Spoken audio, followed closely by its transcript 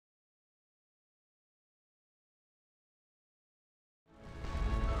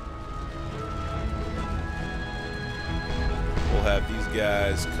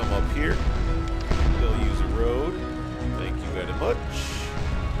guys come up here. They'll use a road. Thank you very much.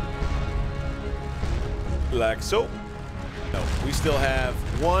 Like so. No, we still have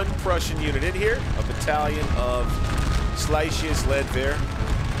one Prussian unit in here, a battalion of Schleiches Leadwehr,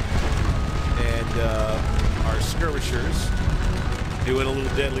 and our skirmishers doing a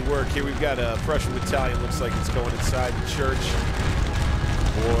little deadly work. Here we've got a Prussian battalion, looks like it's going inside the church.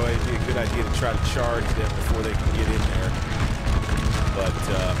 Boy, it'd be a good idea to try to charge them before they can get in there. But,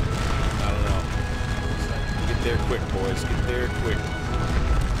 I don't know. Get there quick, boys. Get there quick.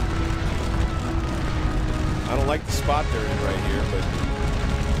 I don't like the spot they're in right here, but...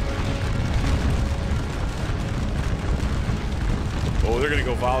 Oh, they're going to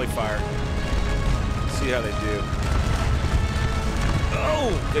go volley fire. See how they do.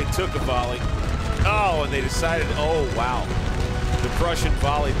 Oh, they took a volley. Oh, and they decided, oh, wow. The Prussian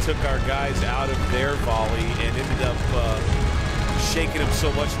volley took our guys out of their volley and ended up shaking them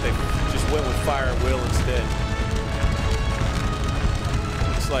so much that they just went with fire at will instead.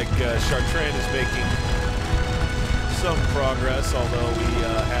 Looks like Chartrand is making some progress, although we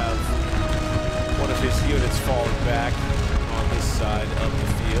have one of his units falling back on this side of the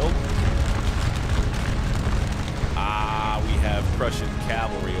field. We have Prussian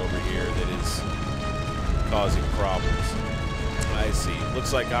cavalry over here that is causing problems. I see.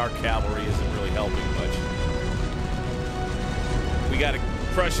 Looks like our cavalry isn't really helping much. We got a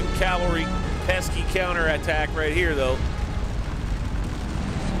Prussian cavalry pesky counterattack right here, though.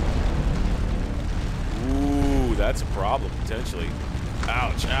 Ooh, that's a problem, potentially.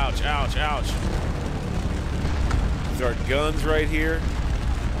 Ouch, ouch, ouch, ouch. With our guns right here.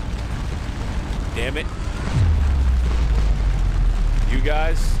 Damn it. You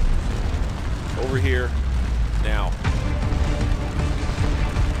guys, over here, now.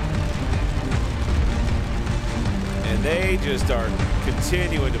 And they just are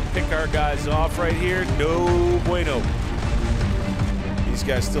continuing to pick our guys off right here. No bueno. These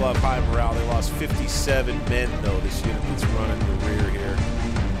guys still have high morale. They lost 57 men, though, this unit that's running the rear here.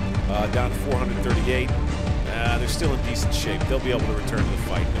 Down to 438. They're still in decent shape. They'll be able to return to the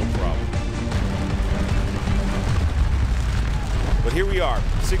fight, no problem. But here we are,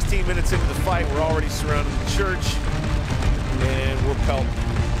 16 minutes into the fight. We're already surrounding the church, and we're pelting.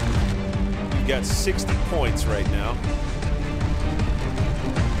 We've got 60 points right now.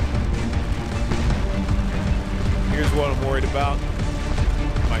 Here's what I'm worried about.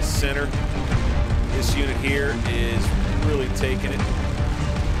 My center. This unit here is really taking it.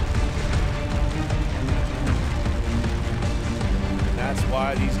 And that's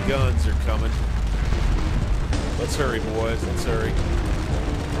why these guns are coming. Let's hurry, boys. Let's hurry.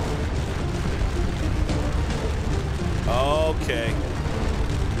 Okay.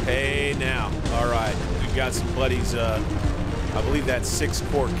 Hey, now. All right. We've got some buddies. I believe that's 6th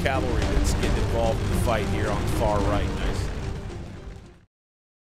Corps Cavalry that's getting involved in the fight here on the far right.